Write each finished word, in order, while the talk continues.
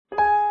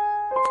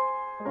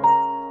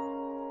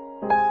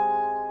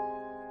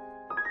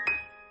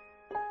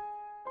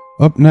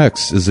Up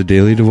next is a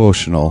daily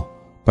devotional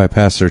by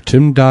Pastor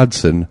Tim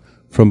Dodson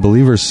from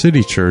Believers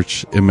City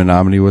Church in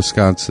Menominee,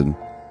 Wisconsin.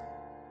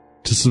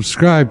 To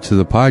subscribe to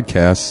the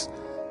podcast,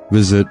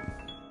 visit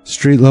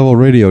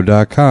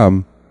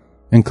streetlevelradio.com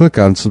and click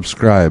on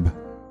subscribe.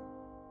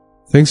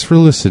 Thanks for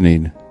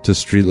listening to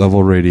Street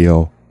Level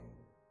Radio.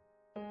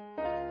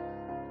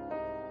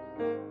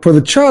 For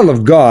the child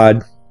of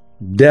God,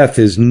 death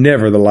is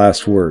never the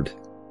last word.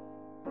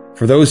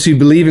 For those who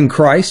believe in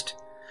Christ,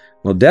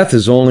 well, death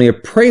is only a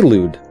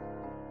prelude,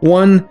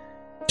 one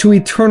to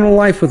eternal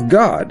life with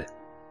God.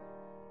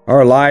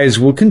 Our lives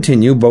will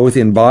continue both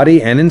in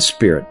body and in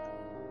spirit.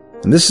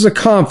 And this is a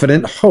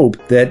confident hope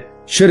that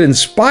should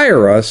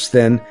inspire us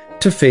then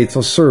to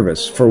faithful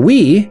service. For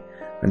we,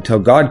 until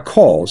God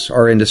calls,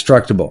 are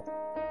indestructible.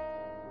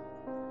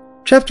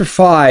 Chapter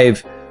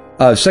 5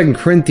 of 2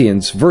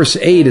 Corinthians, verse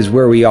 8 is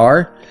where we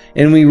are,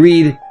 and we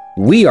read,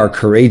 "We are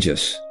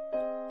courageous.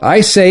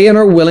 I say and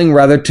are willing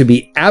rather to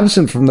be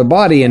absent from the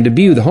body and to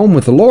be at home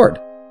with the Lord.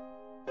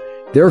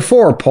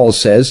 Therefore," Paul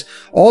says,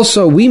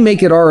 "also we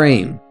make it our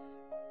aim,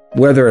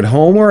 whether at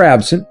home or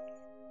absent,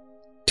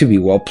 to be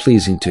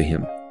well-pleasing to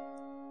him."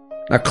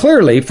 Now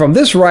clearly, from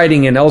this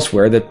writing and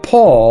elsewhere, that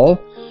Paul,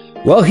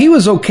 well, he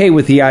was okay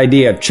with the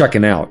idea of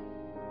checking out.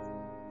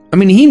 I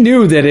mean, he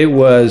knew that it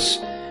was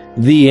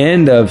the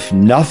end of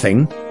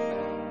nothing.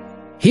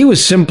 He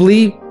was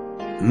simply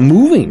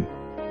moving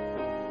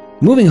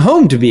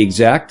home, to be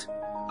exact.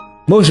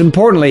 Most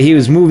importantly, he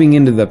was moving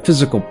into the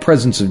physical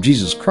presence of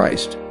Jesus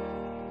Christ.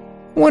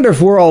 I wonder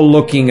if we're all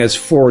looking as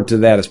forward to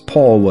that as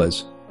Paul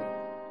was.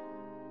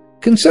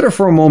 Consider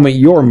for a moment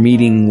your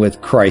meeting with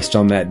Christ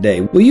on that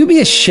day. Will you be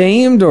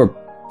ashamed or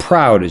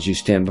proud as you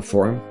stand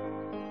before him?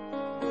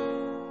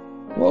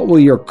 What will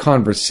your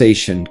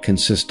conversation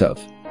consist of?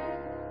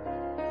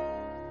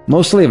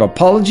 Mostly of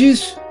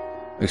apologies,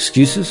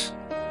 excuses?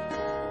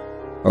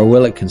 Or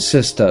will it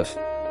consist of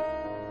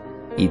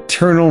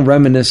eternal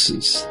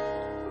reminiscences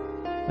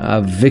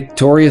of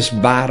victorious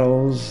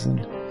battles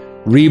and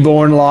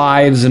reborn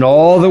lives and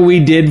all that we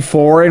did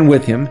for and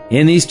with him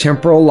in these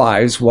temporal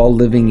lives while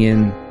living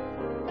in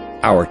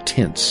our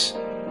tents?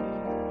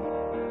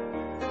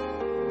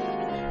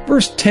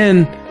 Verse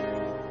 10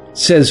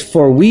 says,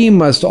 "For we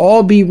must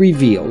all be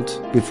revealed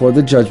before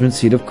the judgment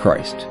seat of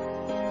Christ,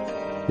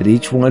 that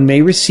each one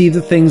may receive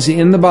the things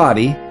in the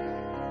body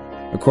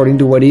according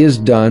to what he has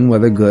done,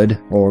 whether good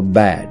or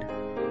bad."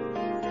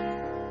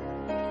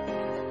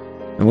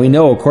 And we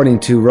know, according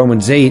to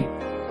Romans 8,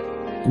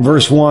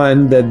 verse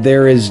 1, that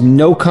there is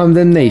no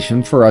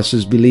condemnation for us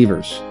as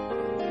believers.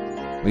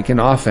 We can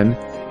often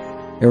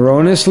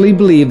erroneously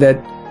believe that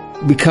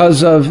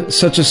because of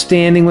such a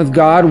standing with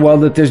God, well,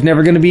 that there's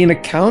never going to be an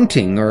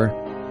accounting, or,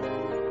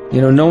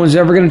 no one's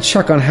ever going to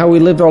check on how we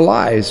lived our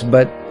lives.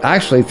 But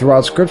actually,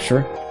 throughout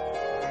Scripture,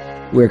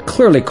 we're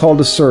clearly called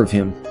to serve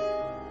him.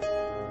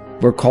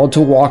 We're called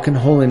to walk in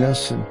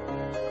holiness and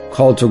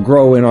called to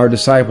grow in our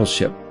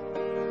discipleship.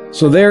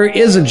 So there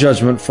is a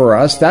judgment for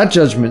us. That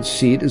judgment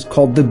seat is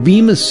called the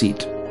Bema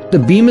seat. The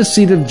Bema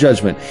seat of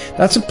judgment.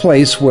 That's a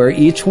place where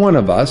each one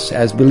of us,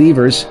 as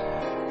believers,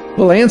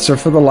 will answer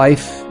for the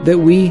life that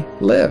we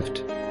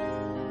lived.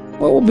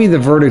 What will be the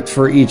verdict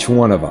for each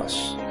one of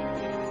us?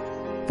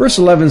 Verse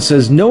 11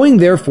 says, "Knowing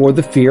therefore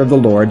the fear of the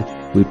Lord,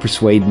 we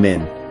persuade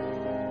men.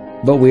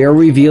 But we are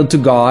revealed to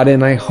God,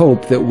 and I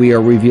hope that we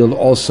are revealed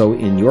also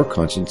in your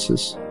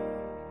consciences."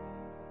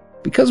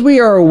 Because we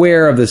are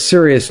aware of the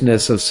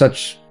seriousness of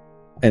such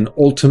an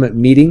ultimate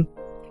meeting,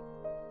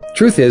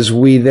 truth is,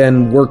 we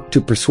then work to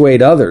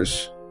persuade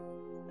others.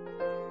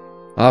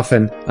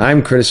 Often,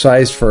 I'm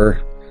criticized for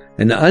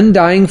an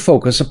undying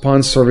focus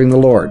upon serving the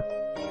Lord.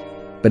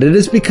 But it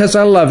is because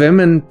I love him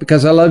and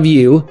because I love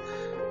you,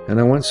 and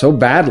I want so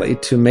badly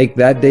to make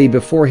that day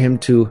before him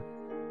to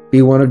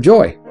be one of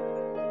joy.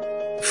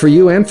 For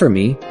you and for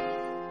me,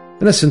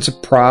 and a sense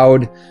of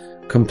proud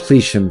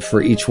completion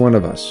for each one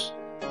of us.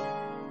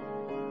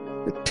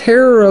 The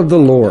terror of the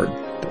Lord,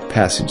 the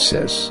passage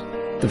says.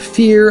 The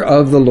fear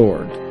of the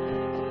Lord.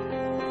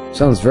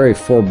 Sounds very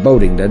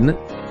foreboding, doesn't it?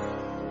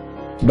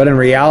 But in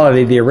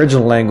reality, the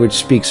original language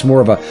speaks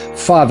more of a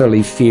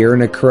fatherly fear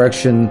and a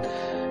correction,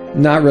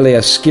 not really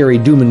a scary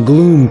doom and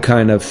gloom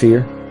kind of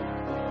fear.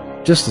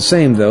 Just the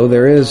same, though,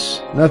 there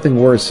is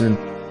nothing worse than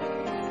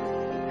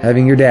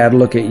having your dad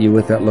look at you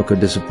with that look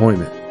of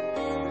disappointment.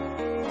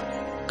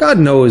 God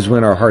knows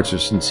when our hearts are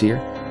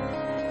sincere.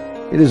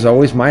 It is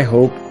always my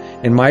hope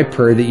and my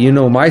prayer that you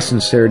know my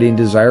sincerity and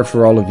desire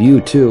for all of you,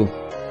 too.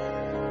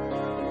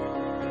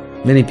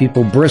 Many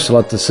people bristle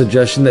at the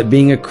suggestion that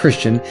being a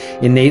Christian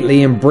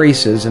innately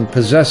embraces and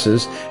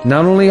possesses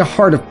not only a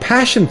heart of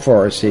passion for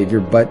our Savior,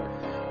 but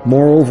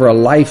moreover a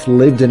life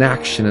lived in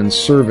action and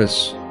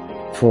service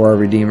for our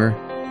Redeemer.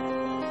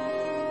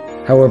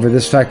 However,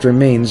 this fact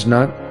remains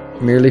not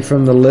merely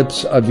from the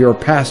lips of your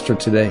pastor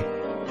today,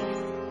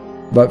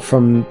 but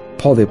from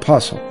Paul the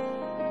Apostle,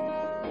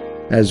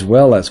 as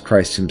well as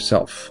Christ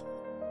himself.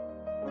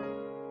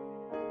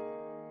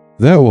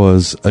 That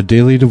was a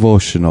daily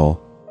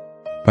devotional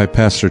by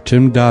Pastor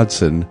Tim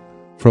Dodson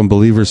from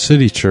Believer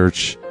City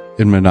Church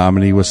in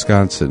Menominee,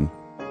 Wisconsin.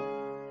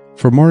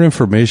 For more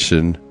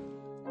information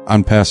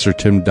on Pastor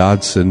Tim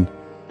Dodson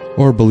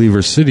or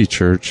Believer City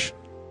Church,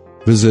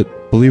 visit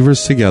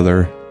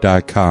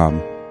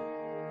believerstogether.com.